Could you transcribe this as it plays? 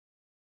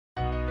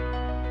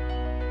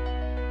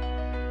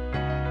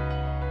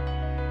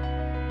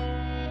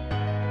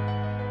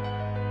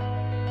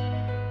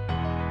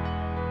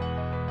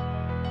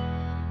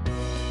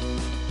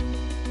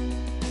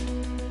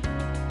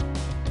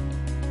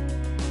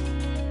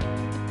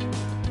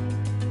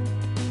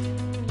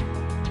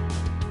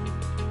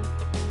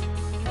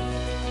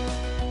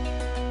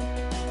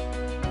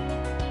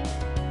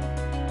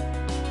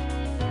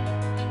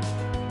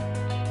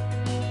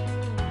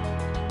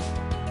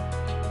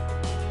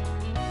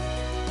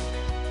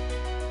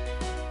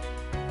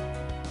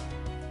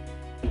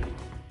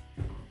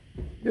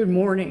Good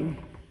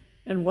morning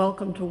and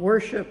welcome to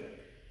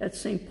worship at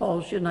St.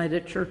 Paul's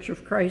United Church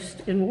of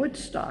Christ in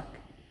Woodstock.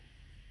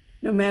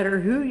 No matter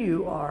who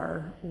you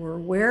are or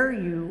where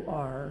you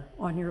are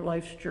on your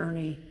life's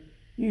journey,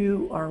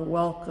 you are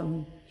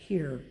welcome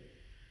here.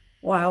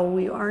 While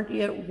we aren't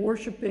yet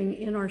worshiping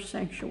in our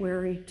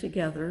sanctuary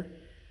together,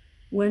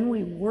 when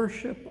we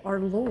worship our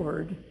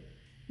Lord,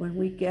 when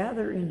we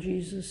gather in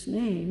Jesus'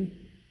 name,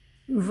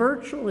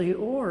 virtually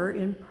or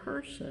in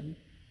person,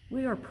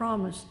 we are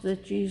promised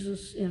that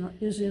Jesus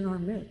is in our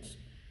midst.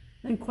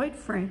 And quite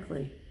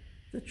frankly,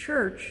 the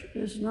church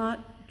is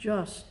not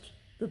just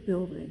the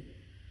building.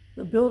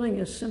 The building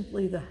is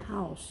simply the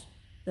house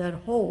that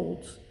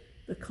holds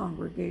the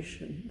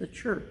congregation, the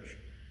church,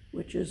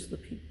 which is the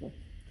people.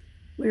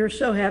 We are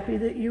so happy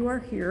that you are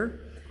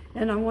here,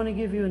 and I want to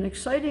give you an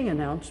exciting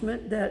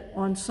announcement that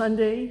on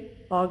Sunday,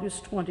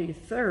 August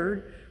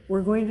 23rd,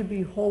 we're going to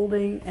be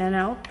holding an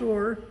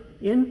outdoor,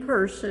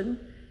 in-person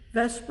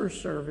Vesper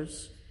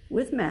service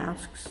with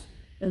masks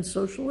and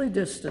socially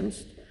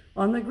distanced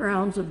on the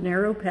grounds of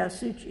Narrow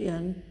Passage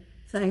Inn,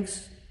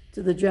 thanks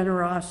to the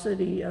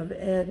generosity of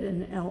Ed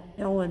and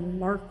Ellen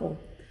Markle.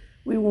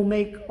 We will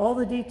make all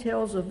the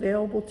details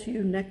available to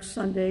you next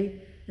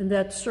Sunday, and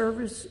that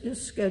service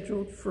is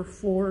scheduled for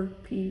 4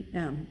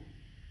 p.m.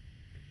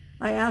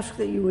 I ask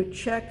that you would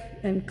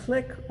check and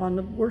click on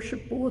the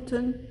worship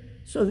bulletin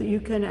so that you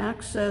can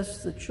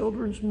access the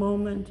children's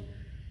moment,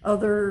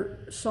 other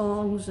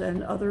songs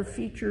and other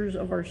features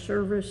of our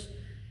service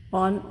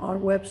on our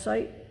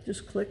website.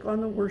 Just click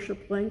on the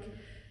worship link.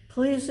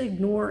 Please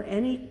ignore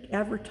any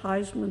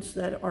advertisements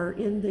that are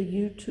in the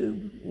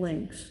YouTube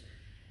links.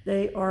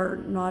 They are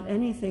not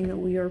anything that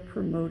we are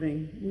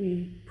promoting.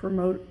 We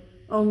promote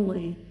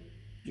only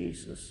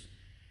Jesus.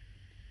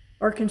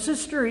 Our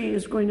consistory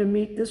is going to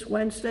meet this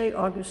Wednesday,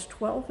 August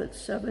 12th at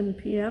 7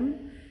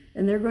 p.m.,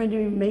 and they're going to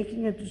be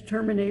making a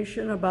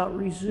determination about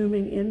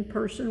resuming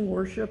in-person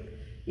worship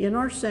in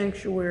our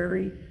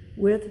sanctuary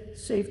with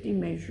safety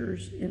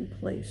measures in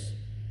place.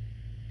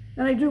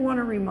 And I do want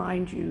to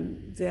remind you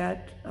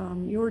that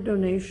your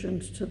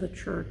donations to the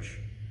church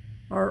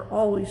are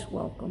always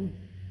welcome.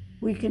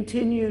 We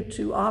continue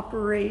to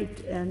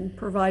operate and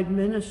provide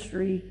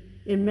ministry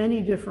in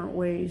many different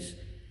ways,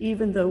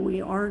 even though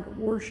we aren't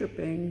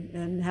worshiping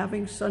and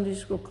having Sunday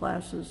school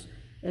classes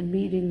and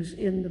meetings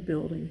in the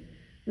building.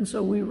 And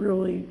so we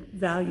really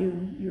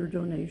value your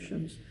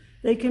donations.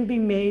 They can be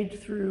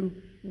made through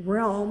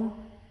Realm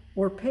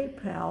or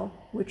PayPal,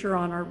 which are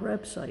on our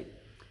website.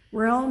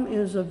 Realm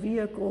is a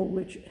vehicle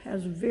which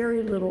has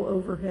very little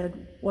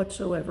overhead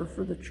whatsoever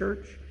for the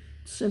church.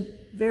 It's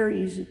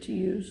very easy to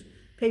use.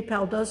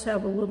 PayPal does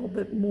have a little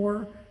bit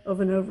more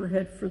of an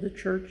overhead for the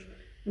church,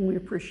 and we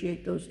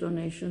appreciate those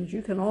donations.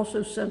 You can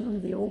also send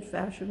them the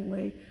old-fashioned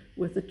way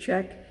with a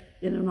check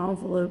in an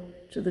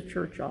envelope to the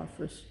church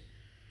office.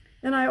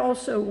 And I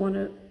also want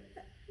to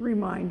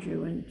remind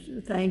you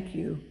and thank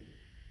you,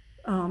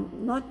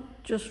 not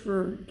just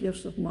for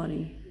gifts of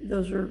money.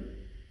 Those are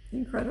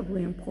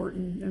incredibly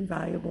important and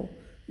valuable,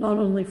 not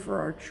only for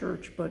our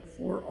church, but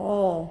for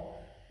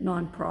all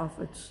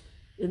nonprofits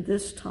in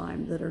this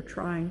time that are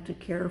trying to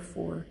care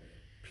for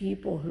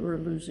people who are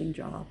losing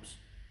jobs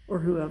or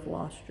who have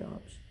lost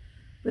jobs.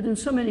 But in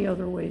so many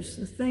other ways,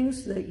 the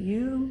things that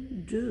you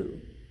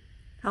do,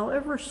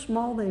 however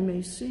small they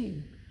may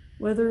seem,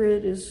 whether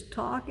it is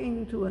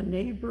talking to a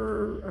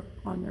neighbor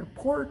on their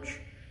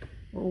porch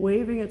or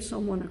waving at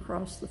someone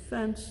across the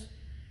fence,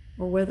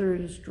 or whether it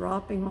is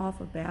dropping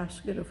off a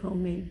basket of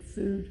homemade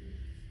food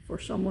for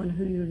someone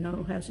who you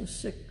know has a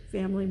sick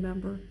family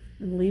member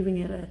and leaving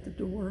it at the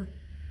door,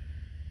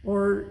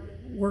 or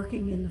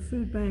working in the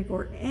food bank,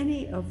 or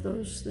any of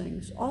those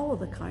things, all of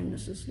the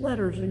kindnesses,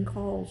 letters and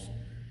calls,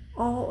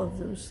 all of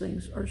those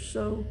things are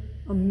so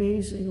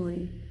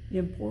amazingly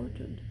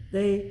important.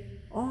 They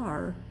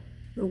are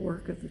the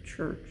work of the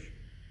church.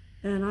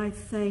 And I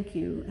thank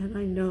you, and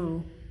I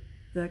know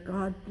that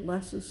God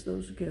blesses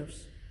those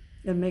gifts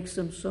and makes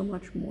them so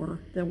much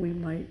more than we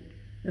might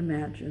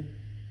imagine.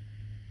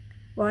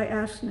 Well, I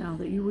ask now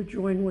that you would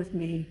join with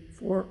me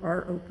for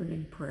our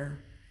opening prayer.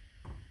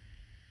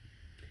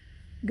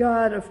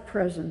 God of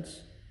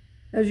presence,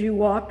 as you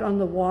walked on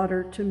the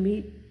water to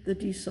meet the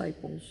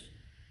disciples,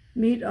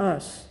 meet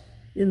us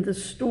in the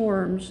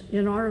storms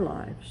in our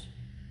lives.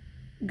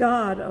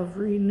 God of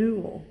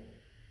renewal,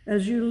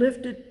 as you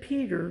lifted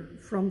Peter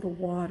from the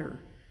water,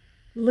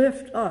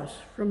 lift us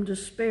from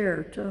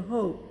despair to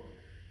hope,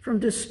 from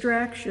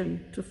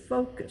distraction to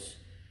focus,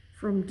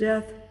 from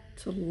death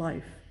to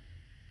life.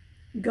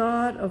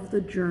 God of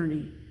the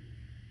journey,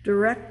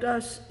 direct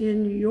us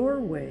in your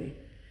way.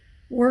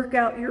 Work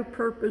out your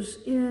purpose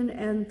in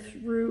and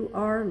through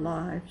our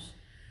lives.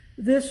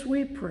 This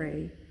we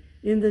pray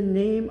in the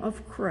name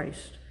of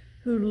Christ,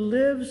 who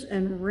lives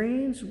and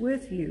reigns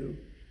with you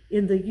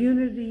in the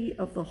unity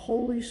of the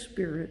Holy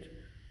Spirit,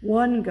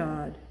 one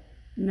God,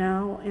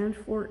 now and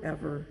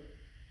forever.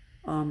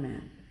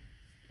 Amen.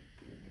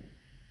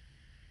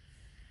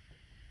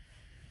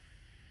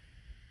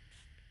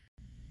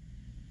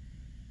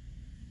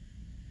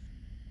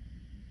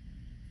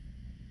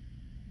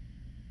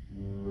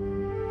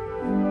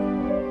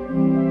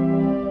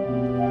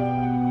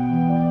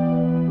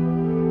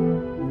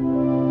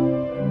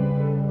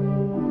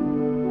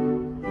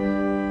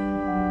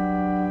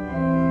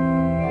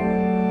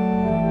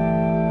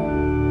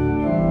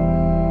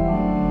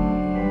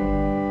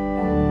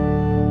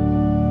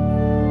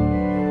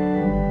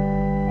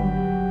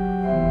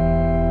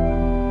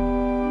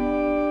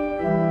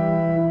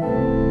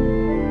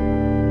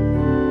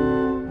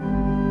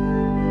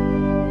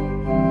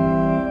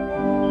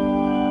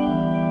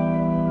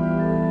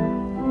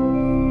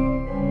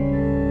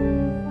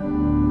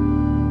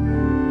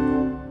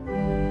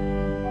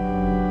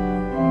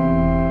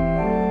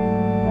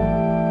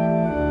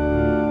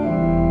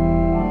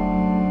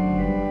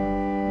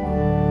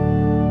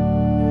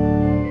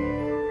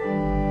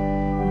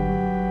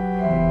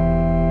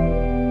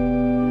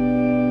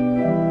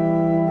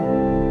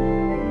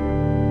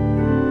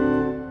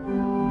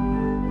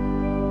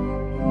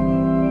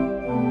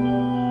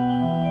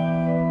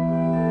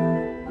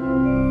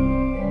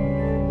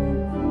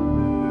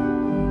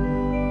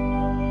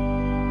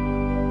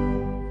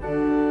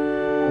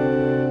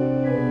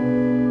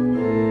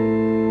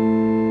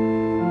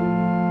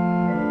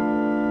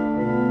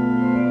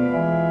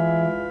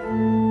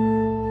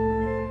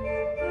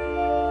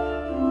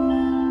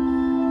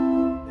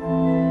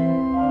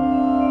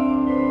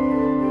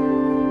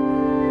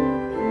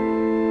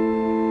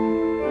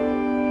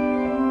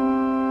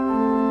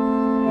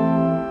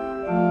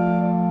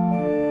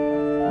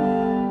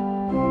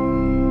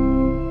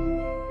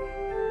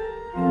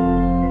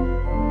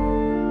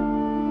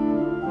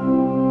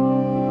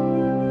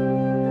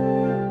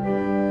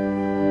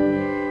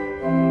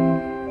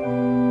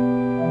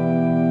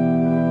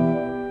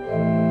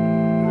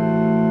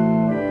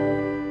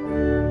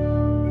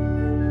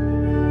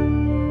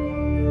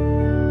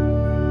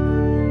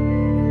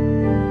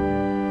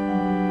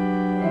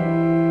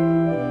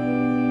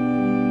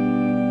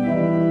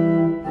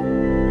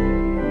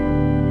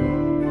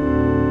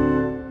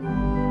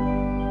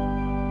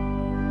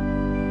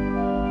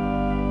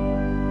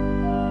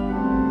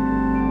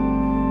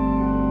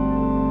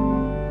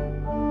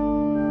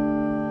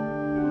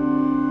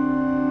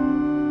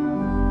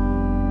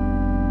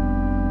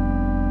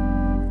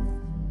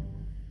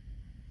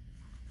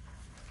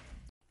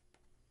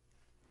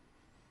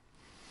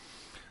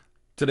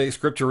 Today's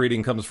scripture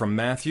reading comes from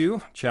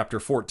Matthew chapter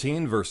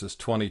 14, verses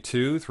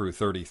 22 through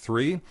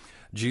 33.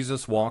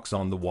 Jesus walks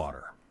on the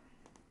water.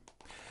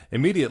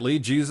 Immediately,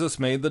 Jesus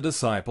made the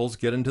disciples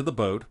get into the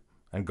boat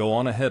and go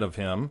on ahead of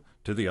him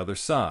to the other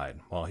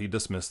side, while he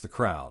dismissed the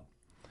crowd.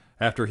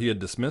 After he had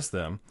dismissed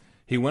them,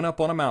 he went up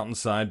on a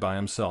mountainside by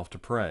himself to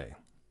pray.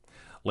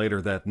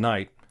 Later that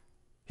night,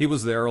 he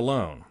was there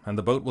alone, and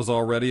the boat was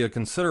already a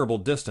considerable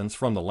distance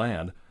from the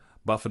land,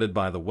 buffeted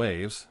by the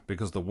waves,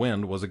 because the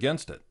wind was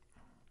against it.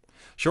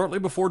 Shortly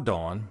before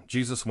dawn,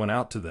 Jesus went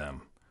out to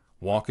them,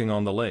 walking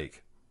on the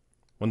lake.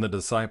 When the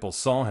disciples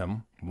saw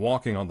him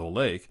walking on the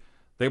lake,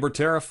 they were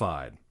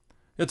terrified.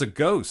 "It's a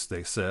ghost,"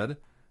 they said,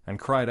 and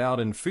cried out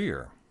in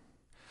fear.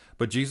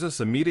 But Jesus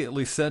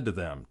immediately said to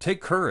them,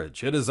 "Take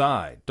courage, it is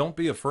I. Don't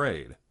be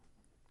afraid."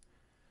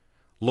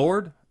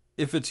 "Lord,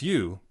 if it's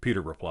you,"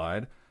 Peter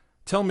replied,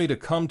 "tell me to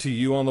come to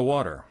you on the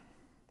water."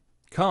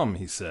 "Come,"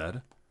 he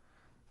said.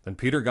 Then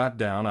Peter got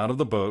down out of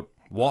the boat,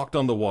 walked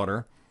on the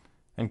water,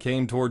 and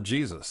came toward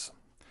Jesus.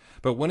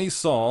 But when he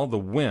saw the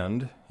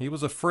wind, he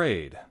was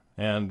afraid,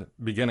 and,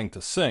 beginning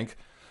to sink,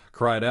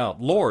 cried out,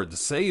 "Lord,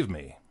 save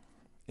me."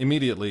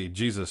 Immediately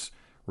Jesus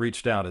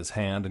reached out his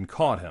hand and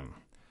caught him.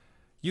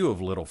 "You of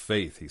little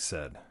faith," he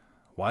said,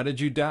 "why did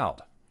you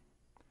doubt?"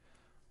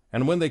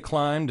 And when they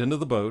climbed into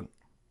the boat,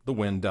 the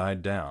wind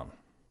died down.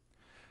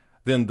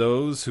 Then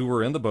those who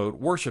were in the boat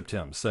worshipped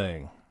him,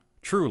 saying,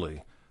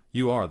 "Truly,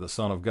 you are the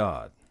Son of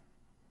God."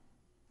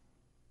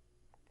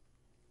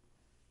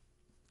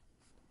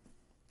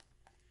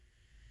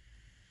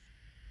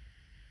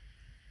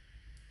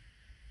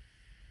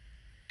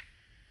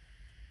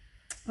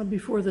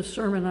 Before the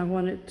sermon, I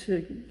wanted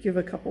to give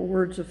a couple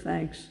words of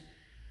thanks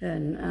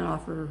and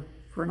offer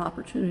for an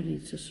opportunity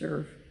to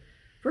serve.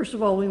 First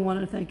of all, we want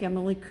to thank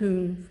Emily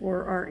Kuhn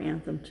for our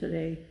anthem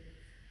today.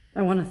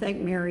 I want to thank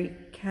Mary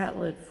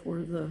Catlett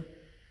for the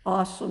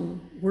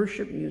awesome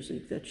worship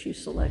music that she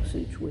selects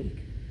each week.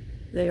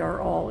 They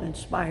are all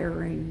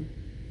inspiring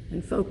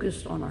and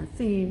focused on our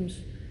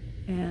themes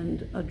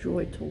and a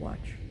joy to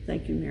watch.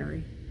 Thank you,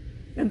 Mary.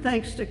 And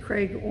thanks to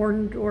Craig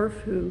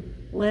Orndorff, who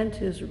lent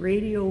his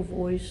radio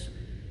voice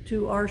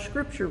to our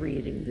scripture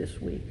reading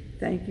this week.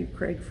 Thank you,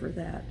 Craig, for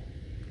that.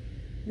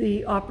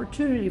 The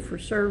opportunity for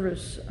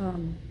service,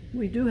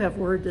 we do have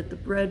word that the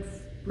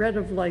Bread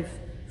of Life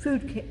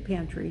food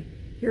pantry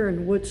here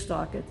in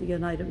Woodstock at the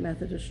United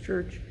Methodist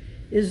Church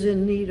is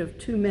in need of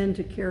 2 men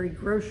to carry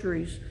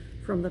groceries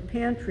from the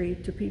pantry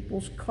to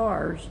people's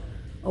cars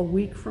a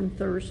week from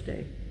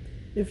Thursday.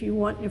 If you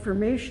want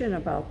information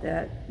about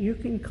that, you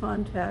can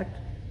contact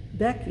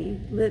Becky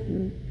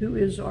Litton, who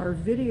is our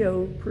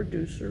video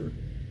producer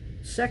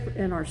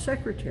and our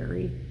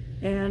secretary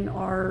and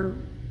our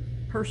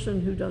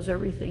person who does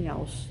everything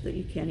else that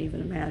you can't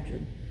even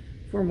imagine,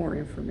 for more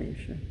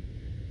information.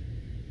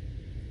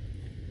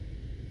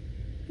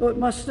 Well, it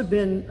must have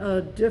been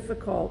a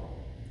difficult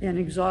and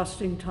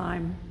exhausting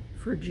time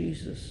for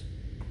Jesus.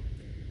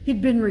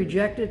 He'd been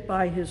rejected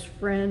by his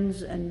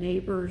friends and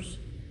neighbors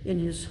in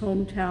his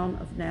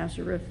hometown of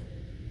Nazareth.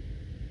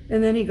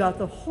 And then he got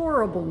the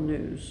horrible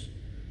news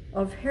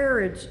of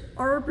Herod's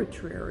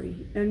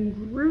arbitrary and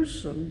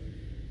gruesome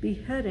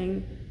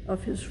beheading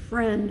of his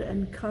friend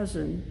and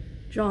cousin,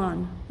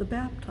 John the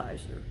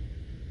Baptizer,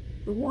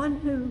 the one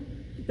who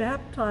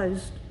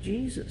baptized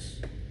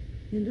Jesus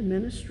into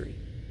ministry.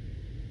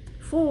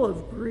 Full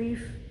of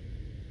grief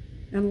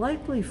and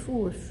likely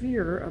full of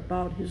fear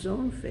about his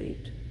own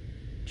fate,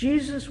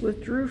 Jesus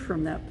withdrew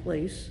from that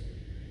place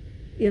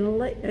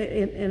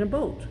in a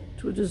boat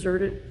to a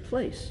deserted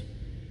place.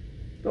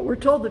 But we're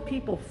told that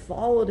people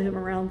followed him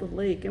around the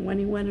lake, and when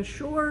he went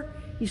ashore,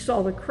 he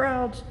saw the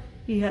crowds,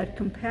 he had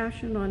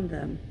compassion on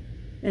them,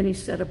 and he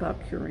set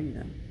about curing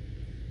them.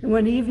 And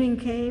when evening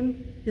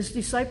came, his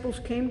disciples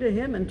came to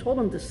him and told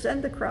him to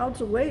send the crowds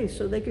away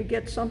so they could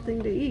get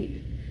something to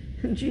eat.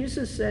 And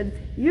Jesus said,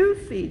 "You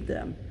feed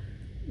them."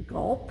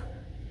 Gulp.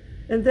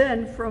 And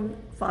then from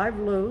 5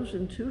 loaves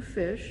and 2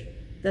 fish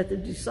that the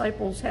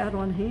disciples had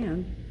on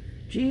hand,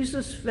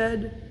 Jesus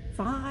fed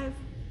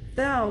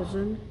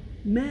 5,000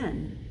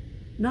 men,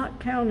 not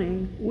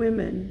counting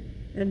women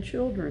and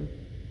children.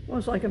 It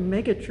was like a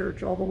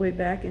megachurch all the way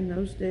back in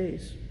those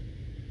days.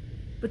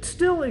 But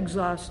still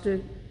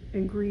exhausted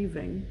and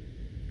grieving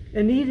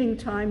and needing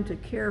time to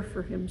care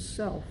for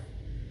himself,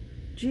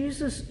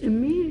 Jesus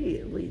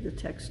immediately, the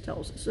text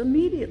tells us,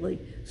 immediately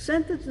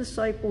sent the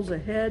disciples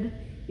ahead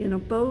in a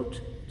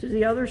boat to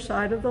the other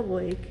side of the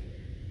lake,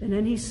 and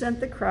then he sent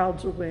the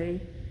crowds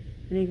away,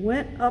 and he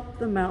went up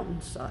the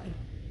mountainside,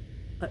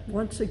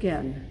 once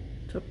again,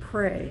 to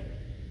pray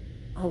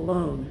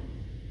alone.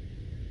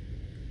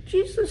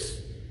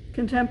 Jesus'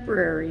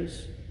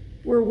 contemporaries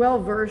were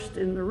well versed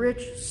in the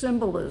rich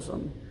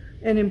symbolism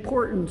and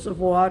importance of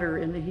water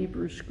in the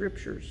Hebrew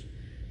scriptures.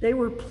 They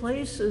were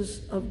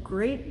places of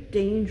great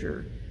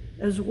danger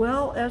as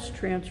well as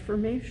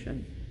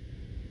transformation.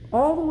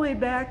 All the way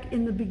back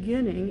in the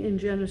beginning in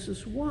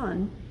Genesis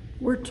 1,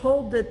 We're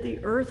told that the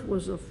earth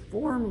was a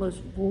formless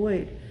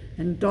void,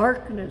 and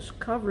darkness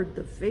covered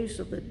the face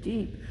of the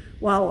deep,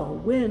 while a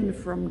wind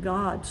from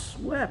God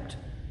swept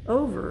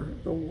over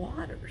the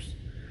waters.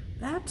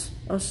 That's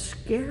a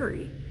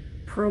scary,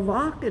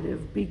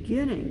 provocative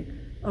beginning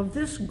of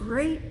this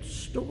great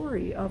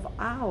story of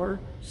our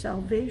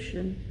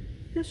salvation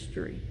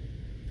history.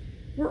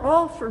 We're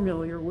all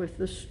familiar with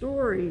the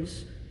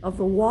stories of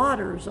the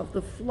waters of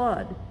the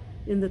flood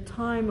in the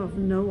time of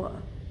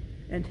Noah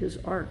and his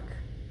ark.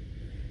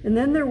 And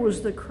then there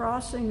was the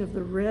crossing of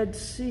the Red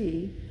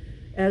Sea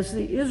as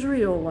the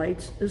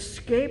Israelites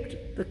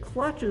escaped the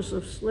clutches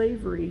of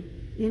slavery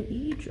in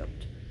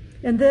Egypt.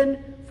 And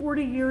then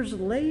 40 years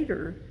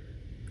later,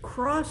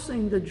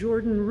 crossing the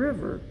Jordan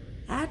River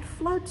at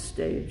flood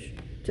stage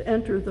to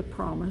enter the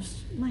promised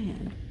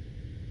land.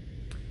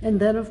 And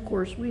then, of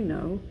course, we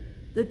know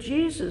that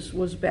Jesus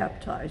was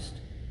baptized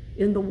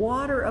in the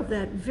water of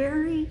that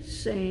very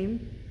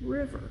same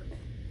river.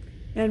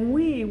 And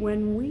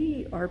when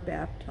we are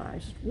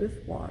baptized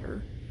with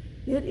water,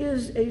 it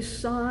is a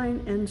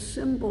sign and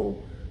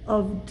symbol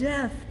of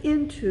death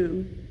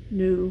into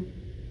new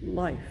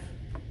life.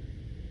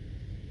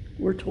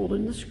 We're told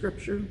in the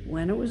scripture,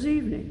 when it was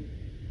evening,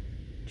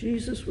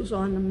 Jesus was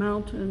on the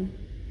mountain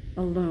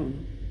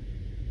alone.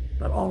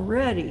 But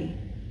already,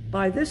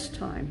 by this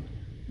time,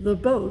 the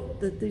boat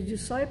that the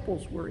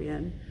disciples were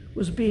in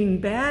was being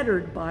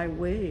battered by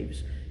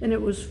waves, and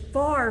it was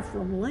far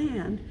from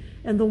land,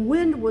 and the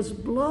wind was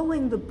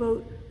blowing the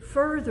boat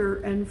further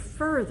and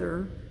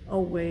further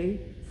away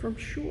from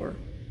shore.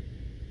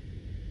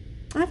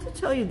 I have to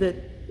tell you that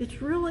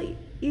it's really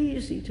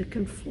easy to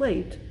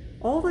conflate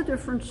all the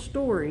different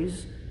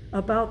stories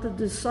about the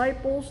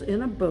disciples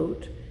in a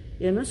boat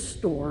in a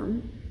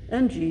storm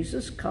and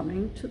Jesus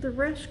coming to the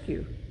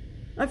rescue.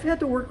 I've had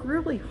to work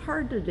really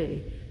hard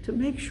today to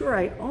make sure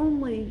I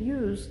only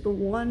use the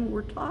one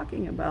we're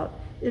talking about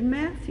in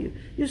Matthew.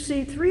 You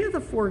see, 3 of the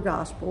 4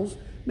 Gospels,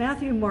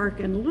 Matthew, Mark,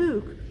 and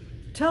Luke,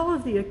 tell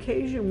of the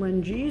occasion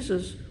when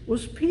Jesus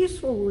was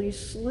peacefully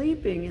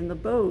sleeping in the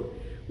boat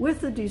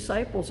with the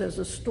disciples as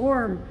a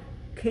storm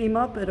came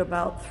up at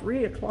about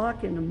 3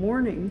 o'clock in the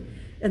morning,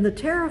 and the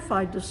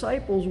terrified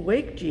disciples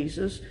wake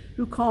Jesus,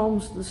 who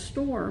calms the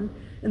storm,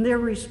 and their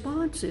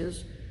response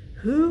is,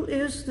 "Who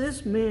is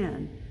this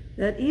man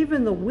that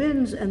even the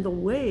winds and the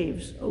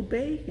waves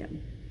obey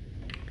him?"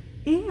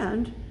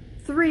 And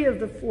 3 of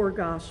the 4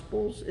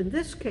 Gospels, in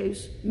this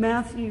case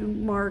Matthew,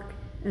 Mark,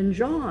 and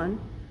John,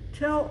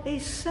 tell a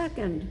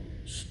second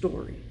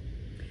story.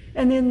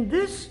 And in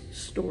this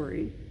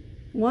story,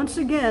 once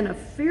again, a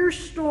fierce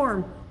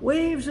storm,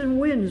 waves and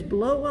winds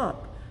blow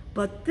up.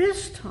 But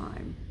this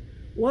time,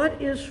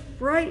 what is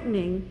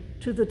frightening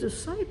to the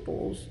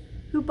disciples,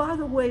 who, by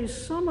the way,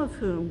 some of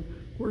whom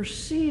were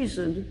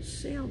seasoned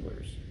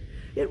sailors,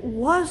 it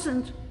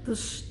wasn't the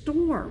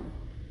storm,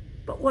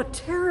 but what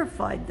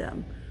terrified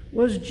them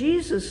was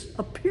Jesus'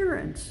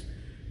 appearance.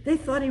 They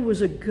thought he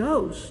was a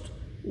ghost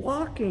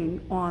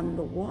walking on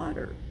the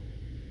water.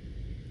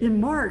 In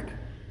Mark,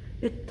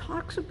 it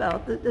talks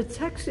about, the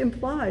text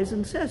implies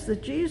and says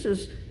that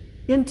Jesus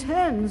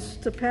intends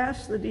to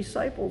pass the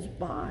disciples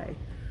by.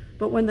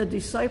 But when the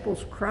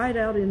disciples cried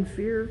out in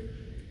fear,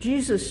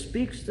 Jesus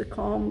speaks to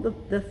calm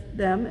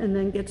them and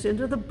then gets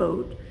into the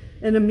boat,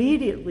 and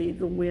immediately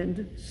the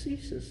wind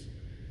ceases.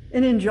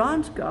 And in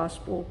John's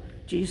gospel,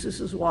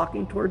 Jesus is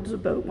walking towards the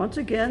boat. Once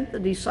again, the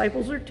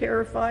disciples are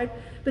terrified,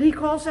 but he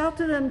calls out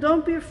to them,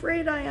 "Don't be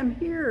afraid, I am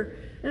here."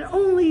 And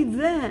only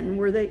then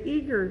were they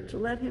eager to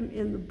let him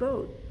in the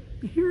boat.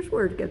 Here's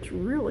where it gets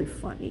really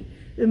funny.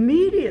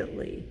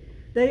 Immediately,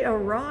 they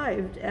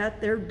arrived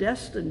at their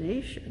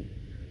destination.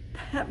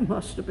 That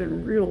must have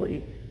been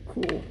really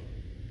cool.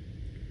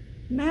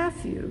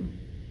 Matthew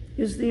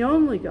is the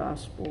only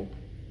gospel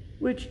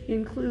which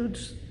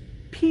includes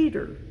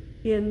Peter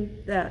in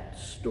that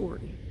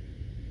story.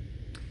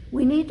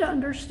 We need to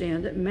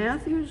understand that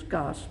Matthew's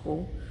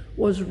gospel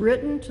was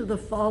written to the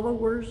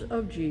followers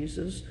of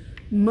Jesus,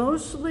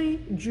 mostly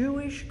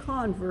Jewish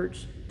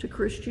converts to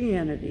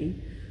Christianity,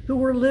 who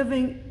were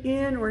living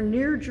in or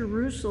near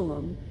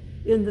Jerusalem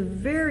in the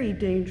very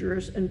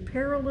dangerous and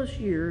perilous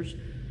years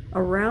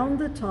around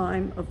the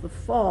time of the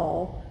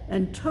fall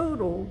and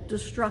total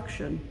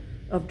destruction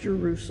of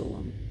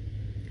Jerusalem.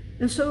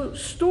 And so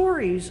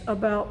stories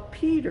about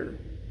Peter,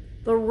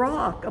 the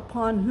rock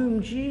upon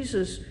whom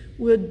Jesus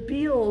would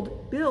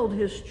build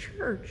his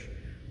church,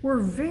 were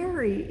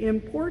very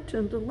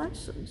important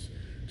lessons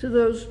to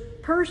those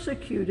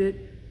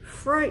persecuted,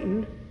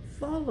 frightened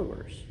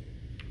followers.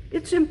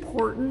 It's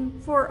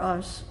important for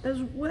us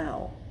as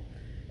well,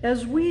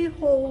 as we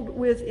hold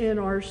within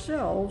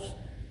ourselves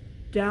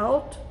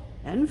doubt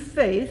and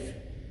faith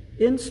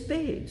in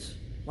spades,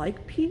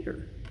 like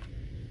Peter.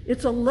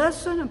 It's a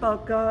lesson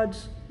about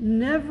God's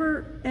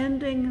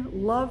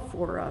never-ending love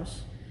for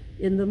us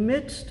in the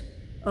midst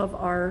of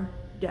our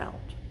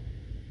doubt.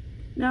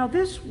 Now,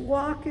 this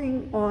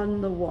walking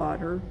on the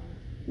water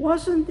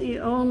wasn't the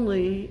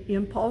only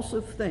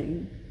impulsive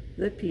thing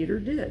that Peter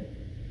did.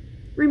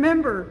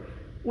 Remember,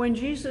 when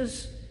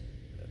Jesus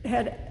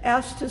had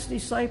asked his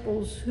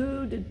disciples,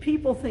 who did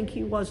people think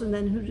he was, and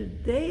then who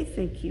did they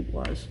think he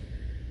was?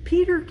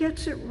 Peter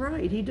gets it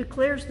right. He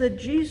declares that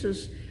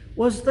Jesus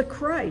was the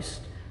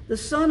Christ, the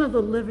Son of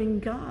the living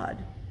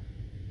God.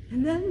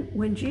 And then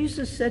when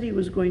Jesus said he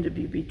was going to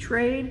be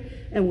betrayed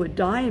and would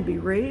die and be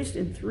raised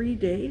in 3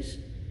 days,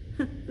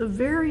 the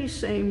very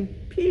same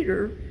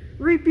Peter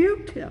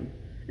rebuked him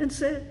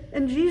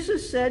and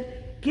Jesus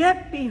said,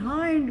 "Get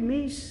behind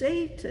me,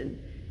 Satan.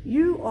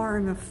 You are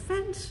an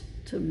offense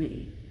to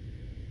me."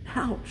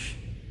 Ouch.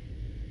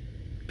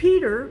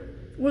 Peter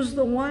was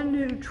the one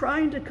who,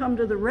 trying to come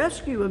to the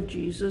rescue of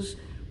Jesus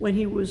when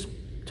he was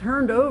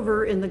turned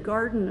over in the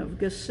Garden of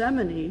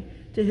Gethsemane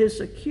to his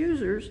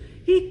accusers,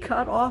 he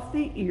cut off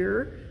the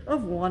ear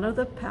of one of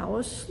the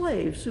palace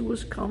slaves who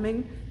was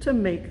coming to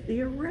make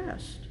the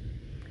arrest.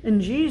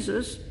 And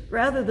Jesus,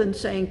 rather than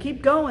saying,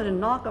 "Keep going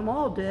and knock them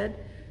all dead,"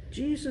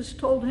 Jesus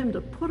told him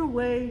to put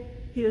away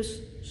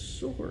his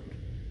sword.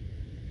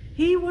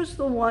 He was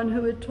the one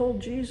who had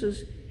told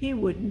Jesus he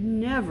would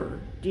never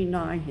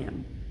deny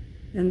him,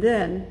 and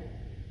then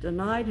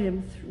denied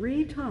him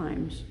 3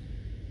 times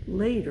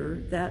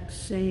later that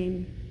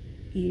same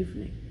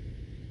evening.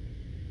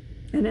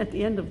 And at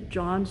the end of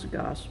John's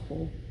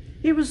gospel,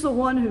 he was the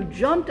one who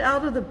jumped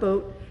out of the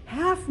boat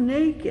half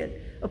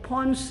naked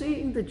upon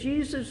seeing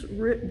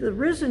the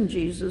risen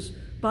Jesus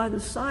by the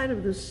side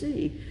of the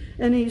sea.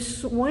 And he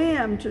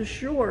swam to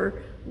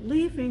shore,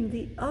 leaving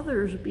the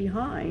others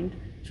behind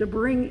to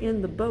bring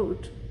in the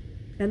boat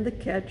and the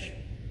catch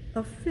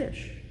of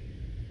fish.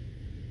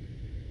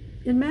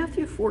 In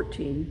Matthew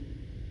 14,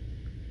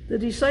 the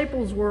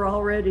disciples were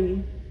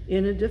already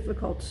in a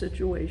difficult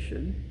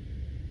situation.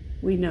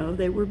 We know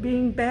they were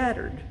being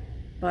battered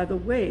by the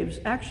waves.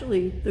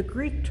 Actually, the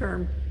Greek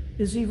term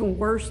is even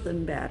worse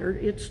than battered.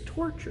 It's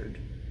tortured.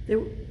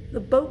 The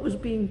boat was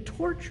being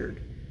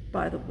tortured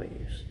by the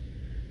waves.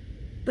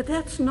 But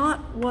that's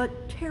not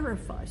what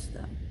terrifies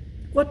them.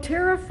 What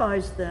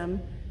terrifies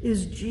them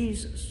is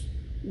Jesus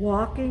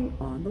walking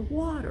on the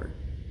water.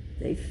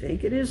 They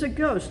think it is a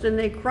ghost, and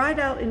they cried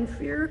out in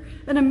fear,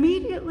 and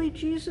immediately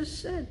Jesus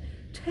said,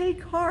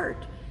 "Take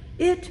heart,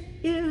 it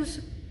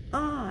is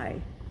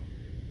I."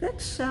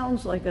 That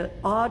sounds like an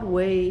odd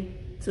way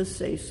to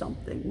say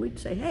something. We'd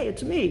say, "Hey,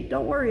 it's me.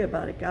 Don't worry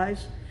about it,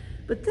 guys."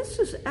 But this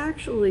is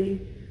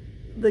actually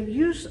the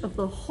use of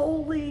the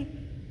holy,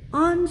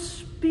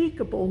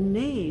 unspeakable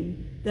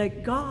name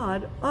that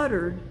God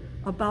uttered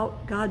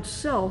about God's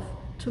self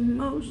to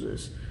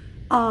Moses.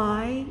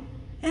 "I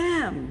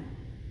am."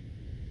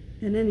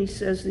 And then he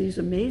says these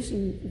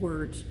amazing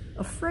words,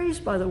 a phrase,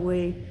 by the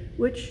way,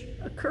 which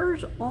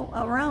occurs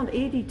around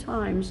 80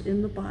 times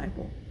in the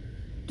Bible.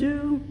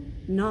 "Do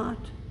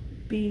not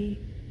be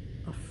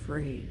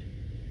afraid."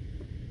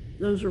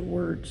 Those are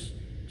words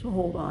to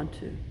hold on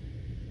to.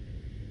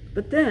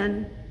 But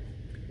then,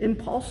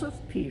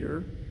 impulsive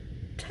Peter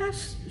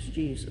tests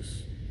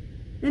Jesus.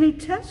 And he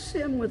tests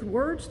him with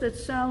words that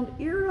sound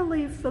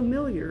eerily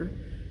familiar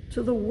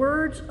to the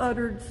words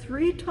uttered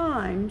 3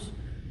 times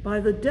by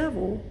the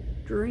devil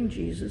during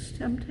Jesus'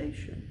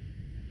 temptation.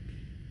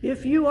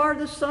 "If you are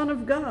the Son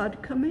of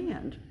God,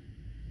 command,"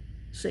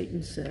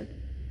 Satan said.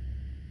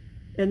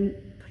 And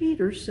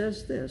Peter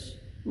says this,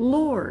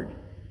 "Lord,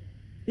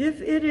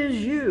 if it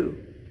is you,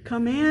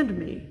 command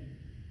me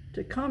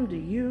to come to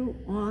you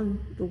on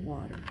the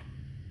water."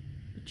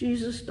 But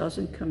Jesus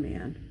doesn't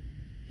command.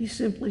 He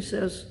simply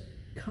says,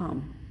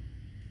 "Come."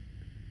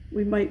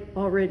 We might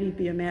already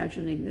be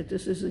imagining that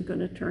this isn't going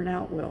to turn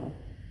out well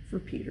for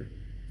Peter.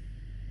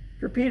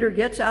 For Peter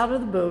gets out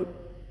of the boat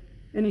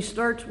and he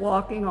starts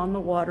walking on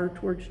the water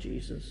towards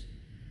Jesus.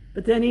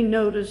 But then he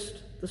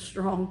noticed the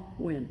strong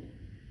wind,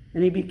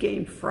 and he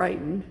became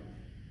frightened,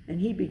 and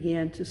he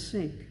began to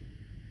sink.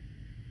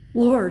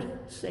 "Lord,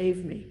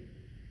 save me,"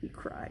 he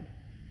cried.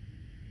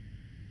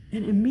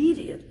 And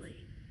immediately,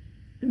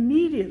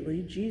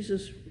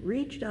 Jesus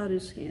reached out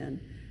his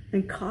hand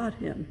and caught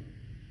him.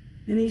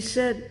 And he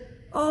said,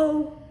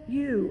 "Oh,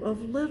 you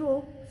of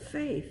little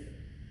faith,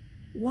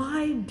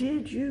 why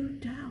did you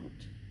doubt?"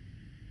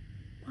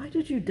 Why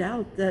did you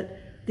doubt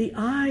that the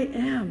I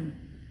am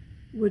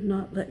would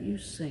not let you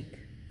sink?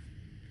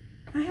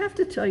 I have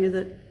to tell you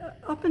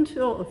that up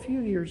until a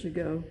few years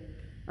ago,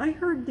 I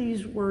heard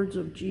these words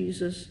of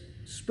Jesus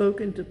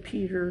spoken to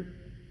Peter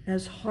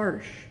as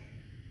harsh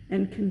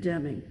and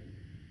condemning.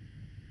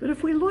 But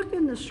if we look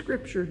in the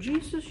scripture,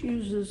 Jesus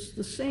uses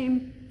the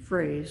same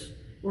phrase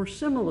or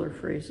similar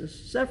phrases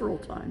several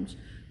times.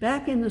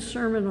 Back in the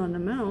Sermon on the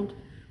Mount,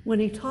 when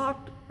he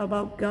talked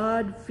about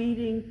God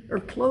feeding or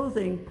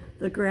clothing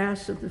the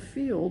grass of the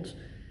fields,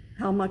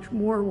 how much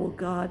more will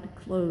God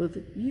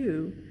clothe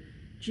you?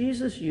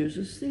 Jesus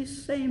uses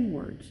these same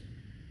words,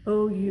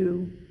 "O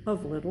you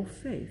of little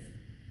faith."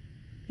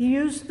 He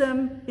used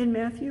them in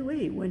Matthew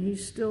 8 when he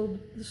stilled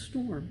the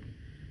storm.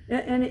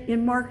 And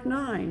in Mark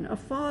 9, a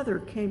father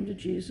came to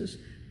Jesus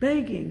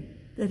begging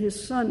that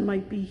his son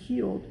might be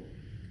healed.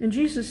 And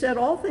Jesus said,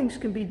 "All things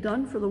can be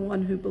done for the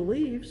one who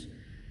believes."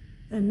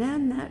 And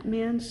then that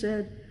man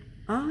said,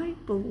 "I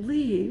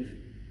believe,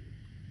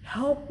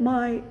 Help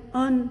my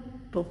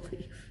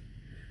unbelief.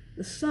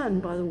 The son,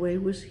 by the way,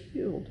 was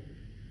healed.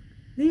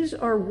 These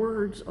are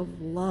words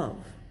of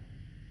love,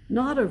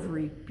 not of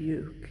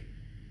rebuke.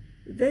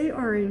 They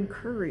are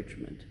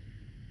encouragement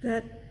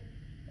that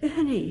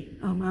any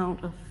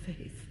amount of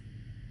faith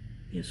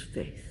is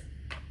faith.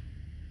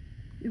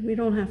 And we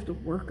don't have to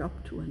work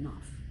up to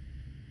enough.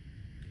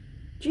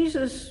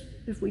 Jesus,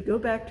 if we go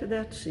back to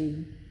that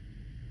scene,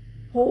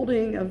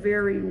 holding a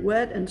very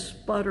wet and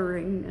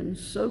sputtering and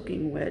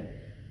soaking wet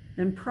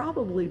and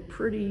probably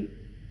pretty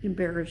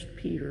embarrassed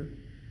Peter,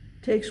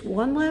 takes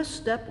one last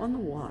step on the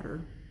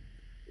water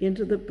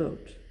into the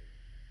boat.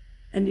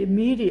 And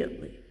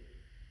immediately,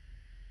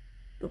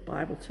 the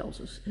Bible tells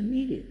us,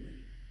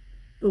 immediately,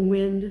 the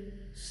wind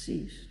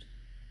ceased.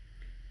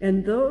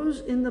 And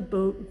those in the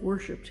boat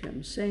worshiped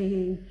him,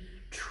 saying,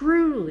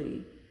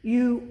 "Truly,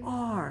 you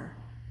are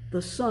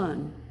the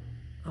Son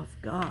of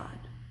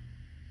God."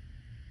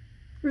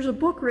 There's a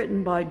book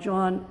written by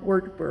John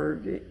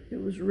Ortberg.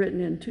 It was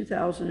written in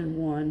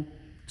 2001.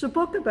 It's a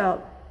book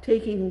about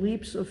taking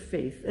leaps of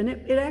faith, and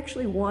it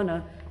actually won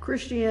a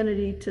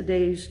Christianity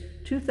Today's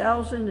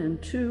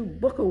 2002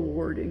 Book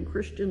Award in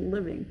Christian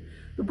Living.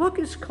 The book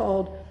is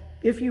called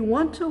 "If You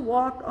Want to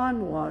Walk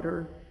on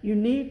Water, You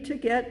Need to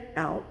Get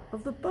Out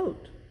of the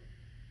Boat."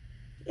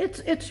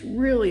 It's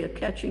really a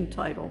catching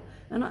title,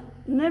 and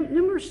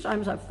numerous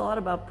times I've thought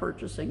about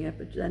purchasing it,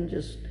 but then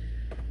just,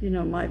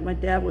 my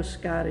dad was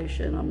Scottish,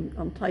 and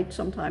I'm tight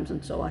sometimes,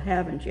 and so I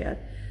haven't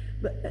yet.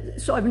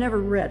 So I've never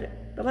read it,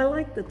 but I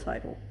like the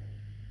title.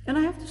 And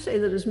I have to say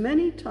that as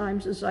many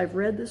times as I've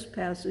read this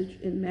passage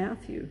in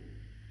Matthew,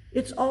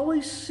 it's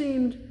always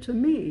seemed to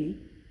me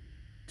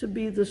to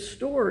be the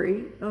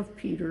story of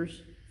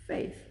Peter's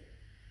faith.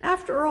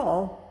 After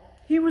all,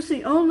 he was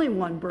the only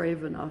one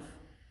brave enough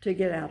to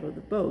get out of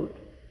the boat,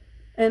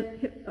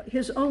 and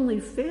his only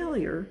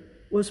failure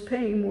was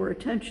paying more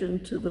attention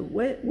to the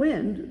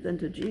wind than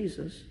to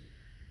Jesus.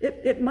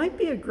 It might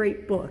be a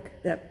great book,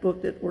 that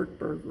book that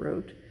Ortberg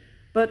wrote,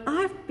 but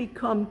I've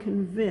become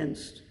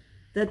convinced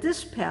that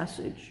this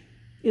passage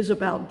is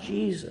about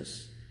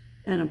Jesus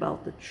and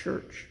about the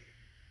church.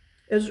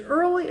 As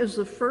early as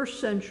the first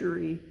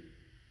century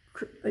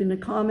in the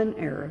Common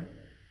Era,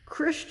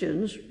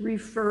 Christians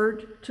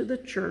referred to the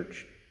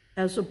church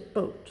as a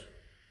boat.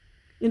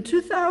 In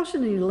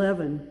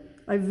 2011,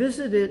 I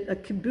visited a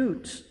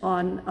kibbutz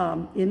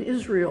in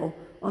Israel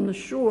on the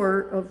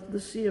shore of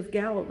the Sea of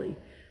Galilee,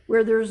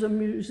 where there's a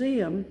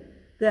museum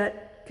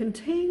that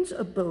contains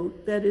a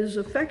boat that is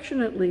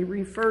affectionately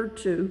referred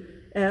to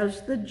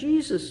as the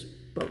Jesus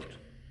boat.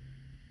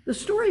 The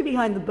story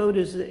behind the boat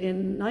is that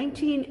in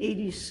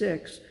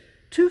 1986,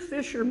 two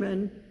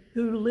fishermen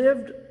who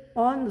lived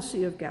on the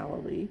Sea of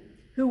Galilee,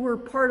 who were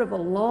part of a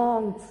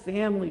long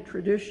family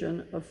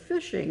tradition of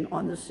fishing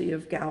on the Sea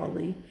of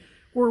Galilee,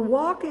 were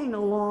walking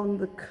along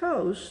the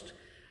coast,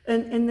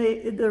 and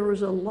there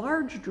was a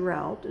large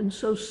drought, and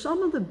so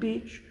some of the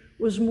beach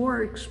was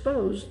more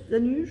exposed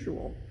than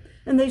usual.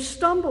 And they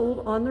stumbled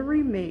on the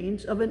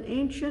remains of an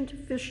ancient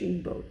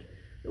fishing boat.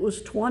 It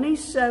was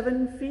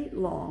 27 feet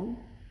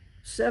long,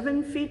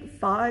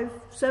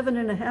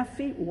 7.5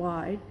 feet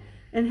wide,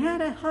 and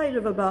had a height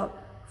of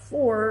about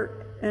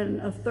 4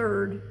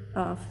 1/3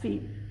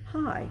 feet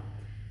high.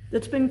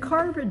 That's been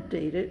carbon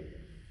dated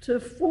to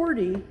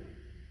 40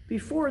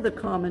 before the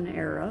Common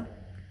Era,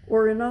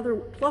 or another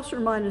plus or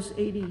minus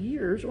 80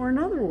 years, or in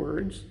other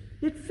words,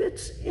 it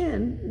fits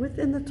in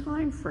within the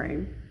time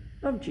frame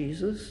of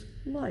Jesus'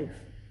 life.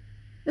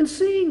 And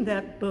seeing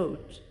that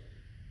boat,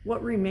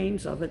 what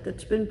remains of it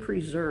that's been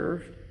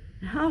preserved,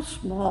 and how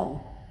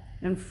small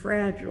and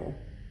fragile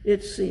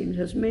it seemed,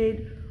 has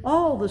made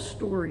all the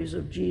stories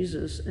of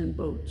Jesus and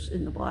boats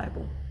in the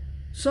Bible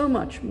so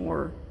much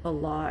more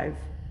alive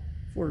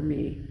for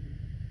me.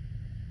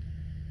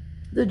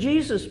 The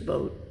Jesus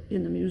boat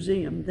in the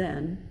museum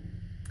then,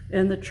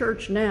 and the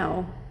church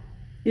now,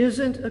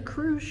 isn't a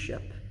cruise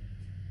ship.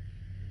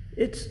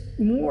 It's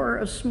more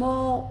a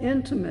small,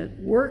 intimate,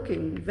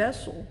 working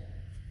vessel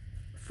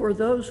for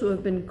those who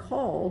have been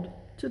called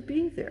to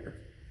be there.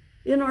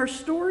 In our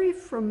story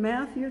from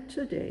Matthew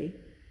today,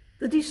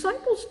 the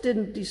disciples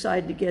didn't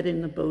decide to get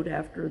in the boat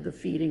after the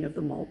feeding of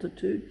the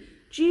multitude.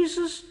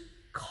 Jesus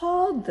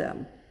called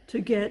them to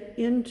get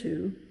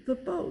into the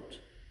boat.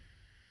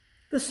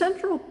 The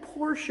central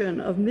portion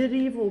of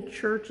medieval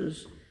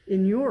churches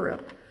in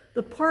Europe,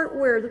 the part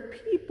where the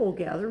people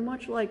gather,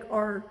 much like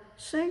our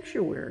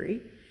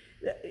sanctuary,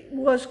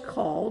 was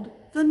called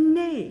the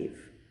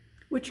nave,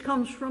 which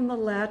comes from the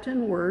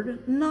Latin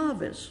word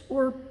navis,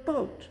 or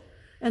boat.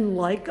 And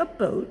like a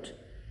boat,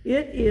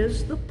 it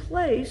is the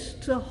place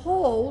to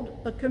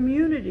hold a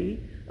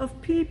community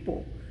of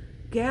people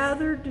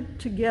gathered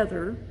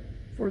together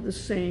for the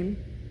same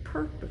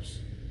purpose.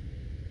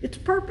 Its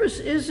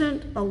purpose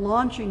isn't a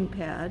launching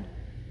pad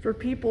for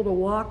people to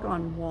walk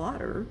on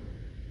water,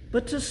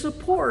 but to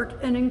support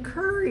and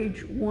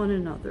encourage one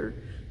another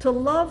to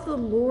love the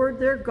Lord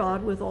their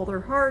God with all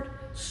their heart,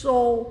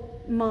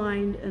 soul,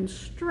 mind, and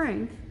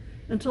strength,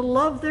 and to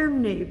love their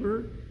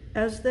neighbor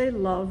as they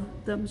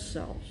love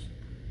themselves.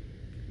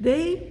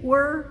 They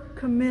were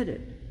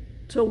committed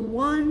to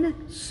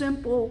one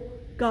simple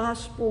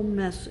gospel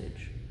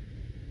message,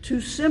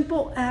 to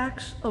simple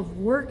acts of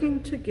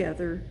working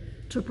together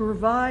to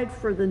provide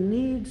for the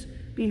needs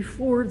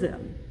before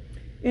them,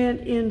 and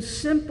in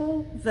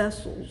simple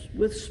vessels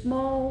with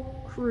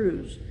small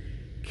crews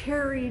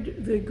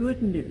carried the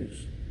good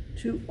news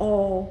to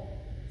all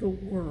the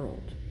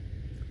world.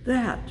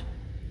 That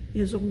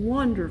is a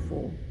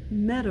wonderful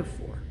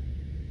metaphor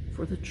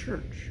for the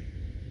church.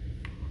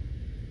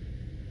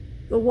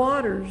 The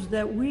waters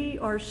that we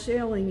are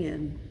sailing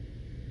in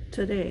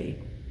today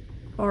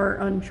are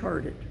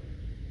uncharted.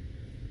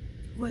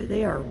 Boy,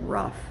 they are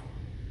rough.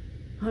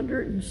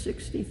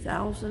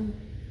 160,000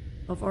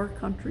 of our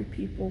country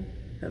people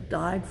have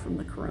died from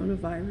the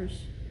coronavirus,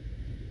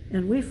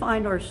 and we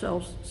find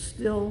ourselves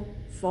still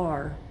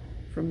far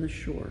from the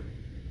shore.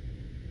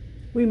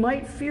 We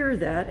might fear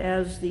that,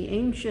 as the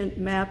ancient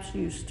maps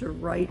used to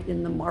write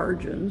in the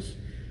margins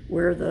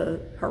where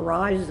the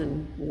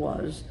horizon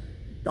was,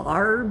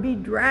 "Dar be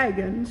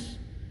dragons,"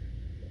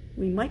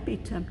 we might be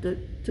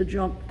tempted to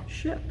jump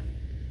ship.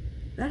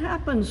 That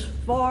happens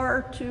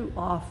far too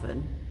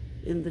often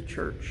in the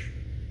church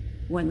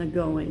when the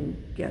going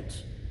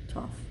gets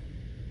tough.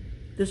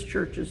 This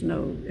church is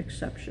no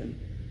exception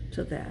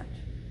to that.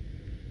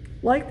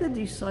 Like the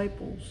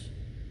disciples,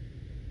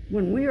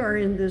 when we are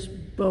in this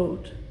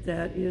boat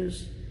that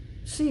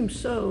seems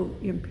so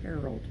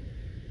imperiled,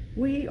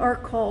 we are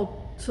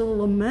called to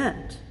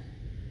lament,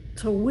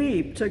 to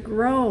weep, to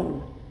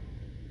groan,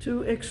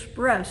 to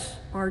express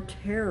our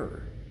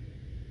terror.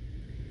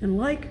 And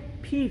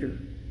like Peter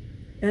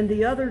and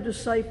the other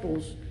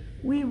disciples,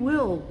 we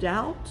will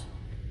doubt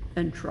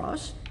and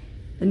trust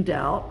and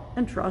doubt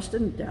and trust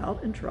and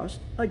doubt and trust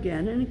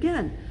again and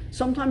again.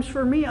 Sometimes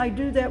for me, I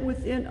do that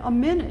within a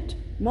minute,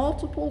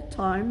 multiple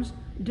times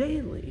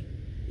daily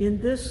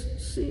in this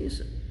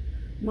season.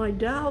 My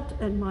doubt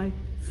and my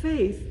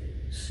faith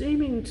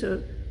seeming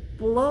to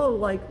blow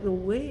like the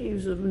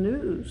waves of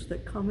news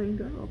that come and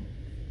go.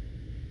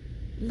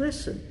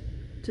 Listen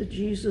to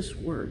Jesus'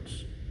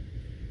 words.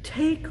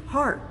 Take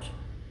heart.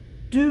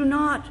 Do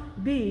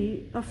not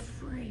be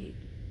afraid.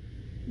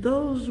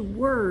 Those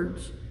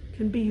words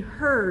can be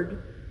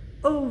heard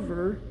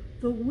over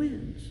the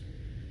winds.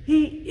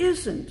 He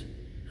isn't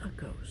a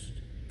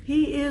ghost.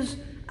 He is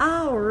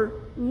our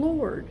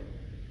Lord.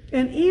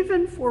 And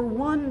even for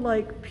one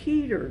like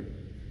Peter,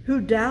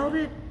 who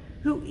doubted,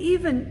 who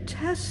even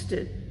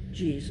tested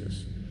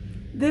Jesus,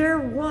 there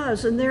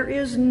was and there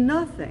is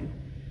nothing,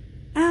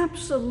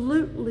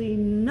 absolutely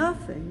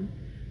nothing,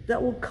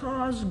 that will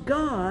cause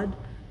God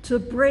to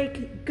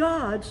break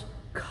God's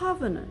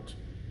covenant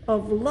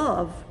of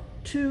love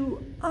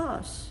to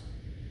us.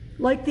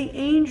 Like the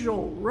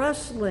angel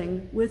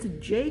wrestling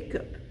with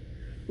Jacob,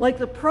 like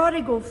the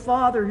prodigal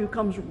father who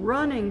comes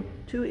running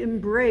to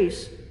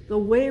embrace the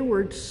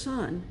wayward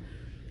son,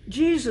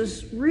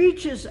 Jesus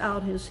reaches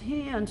out his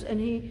hands and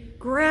he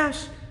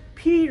grasps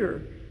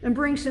Peter and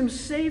brings him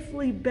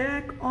safely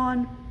back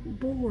on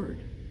board.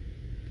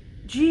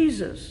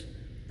 Jesus,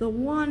 the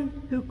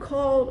one who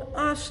called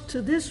us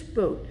to this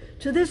boat,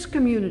 to this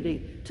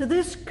community, to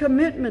this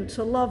commitment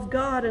to love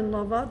God and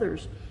love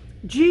others,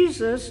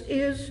 Jesus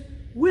is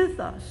with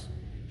us.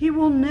 He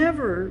will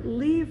never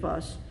leave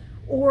us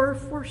or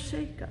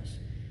forsake us.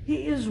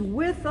 He is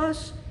with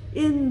us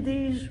in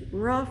these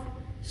rough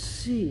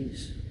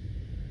seas,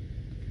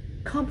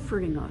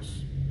 comforting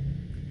us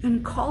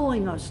and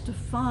calling us to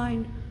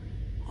find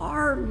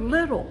our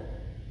little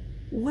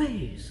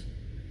ways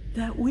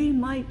that we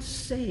might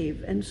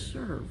save and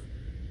serve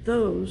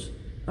those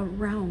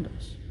around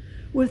us,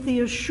 with the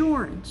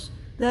assurance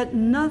that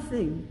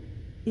nothing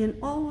in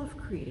all of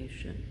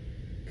creation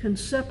can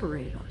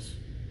separate us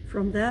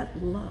from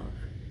that love.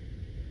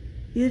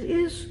 It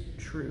is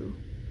true,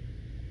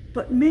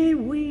 but may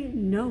we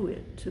know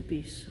it to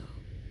be so.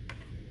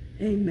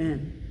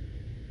 Amen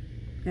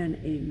and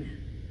amen.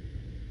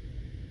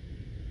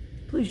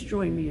 Please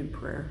join me in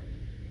prayer.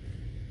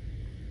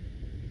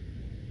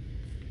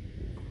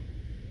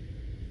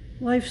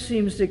 Life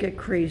seems to get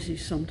crazy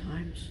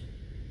sometimes.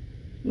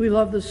 We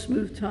love the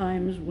smooth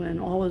times when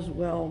all is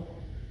well,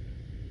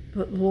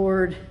 but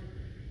Lord,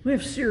 we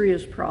have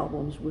serious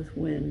problems with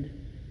wind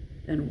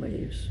and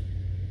waves.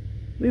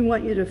 We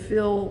want you to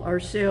fill our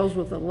sails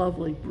with a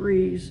lovely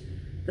breeze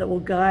that will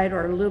guide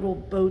our little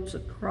boats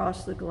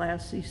across the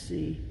glassy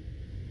sea.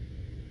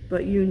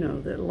 But you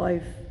know that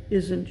life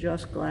isn't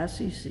just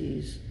glassy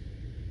seas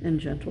and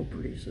gentle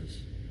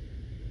breezes.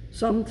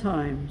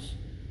 Sometimes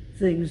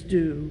things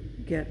do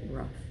get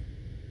rough.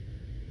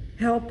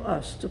 Help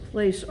us to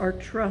place our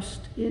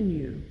trust in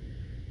you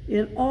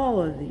in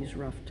all of these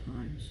rough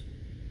times.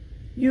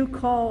 You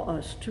call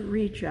us to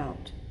reach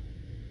out,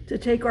 to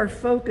take our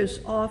focus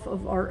off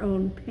of our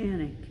own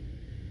panic,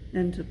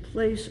 and to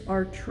place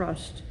our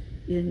trust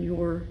in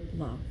your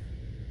love.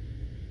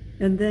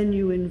 And then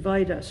you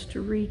invite us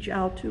to reach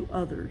out to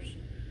others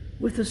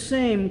with the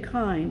same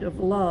kind of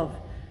love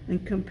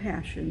and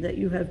compassion that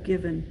you have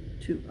given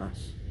to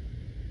us.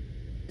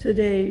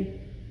 Today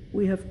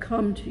we have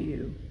come to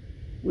you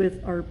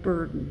with our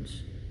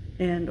burdens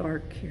and our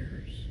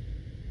cares.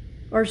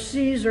 Our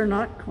seas are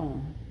not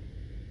calm,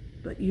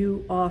 but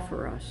you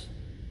offer us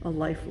a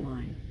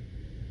lifeline.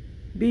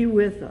 Be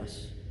with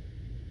us.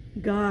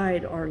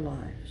 Guide our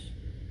lives.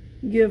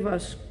 Give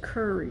us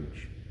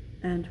courage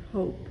and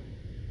hope.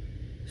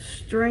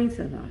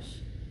 Strengthen us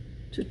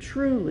to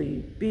truly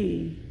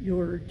be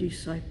your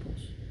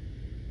disciples.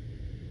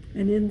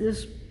 And in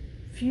this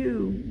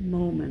few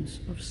moments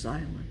of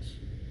silence,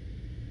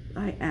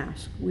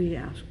 we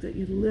ask that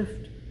you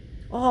lift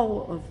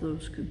all of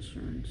those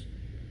concerns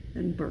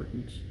and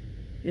burdens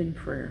in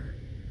prayer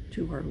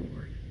to our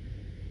Lord.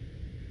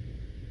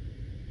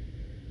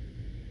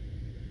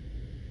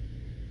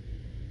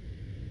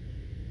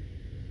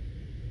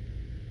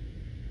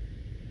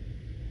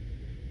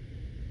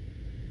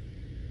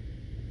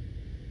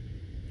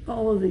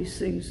 All of these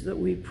things that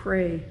we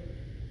pray,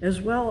 as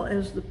well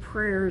as the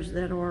prayers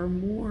that are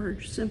more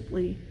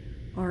simply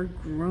our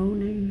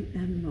groaning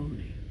and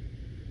moaning,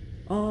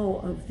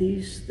 all of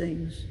these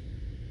things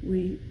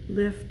we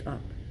lift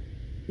up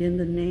in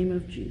the name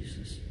of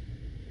Jesus,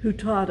 who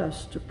taught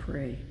us to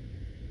pray,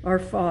 Our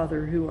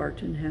Father who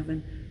art in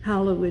heaven,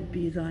 hallowed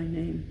be thy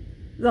name.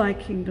 Thy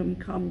kingdom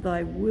come,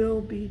 thy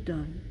will be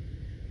done,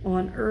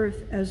 on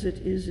earth as it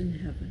is in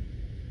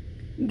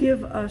heaven.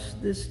 Give us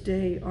this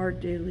day our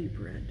daily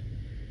bread,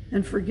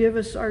 and forgive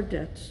us our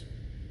debts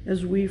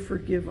as we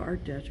forgive our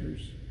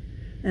debtors.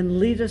 And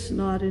lead us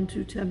not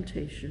into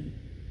temptation,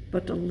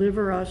 but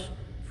deliver us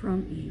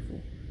from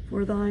evil.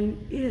 For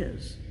thine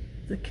is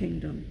the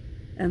kingdom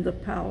and the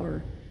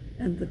power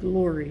and the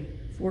glory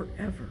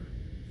forever.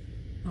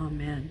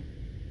 Amen.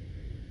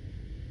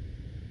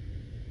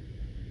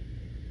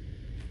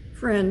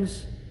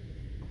 Friends,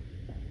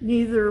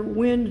 neither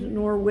wind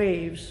nor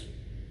waves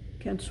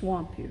can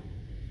swamp you.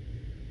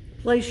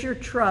 Place your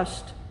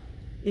trust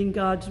in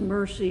God's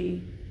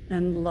mercy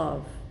and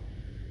love,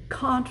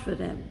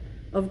 confident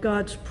of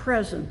God's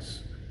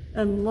presence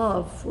and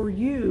love for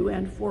you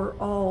and for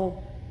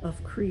all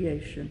of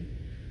creation.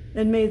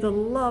 And may the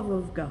love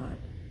of God,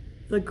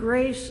 the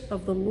grace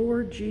of the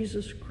Lord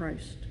Jesus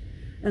Christ,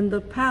 and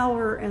the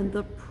power and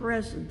the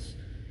presence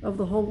of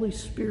the Holy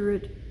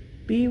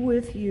Spirit be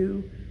with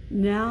you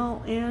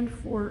now and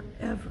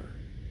forever.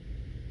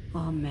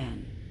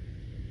 Amen.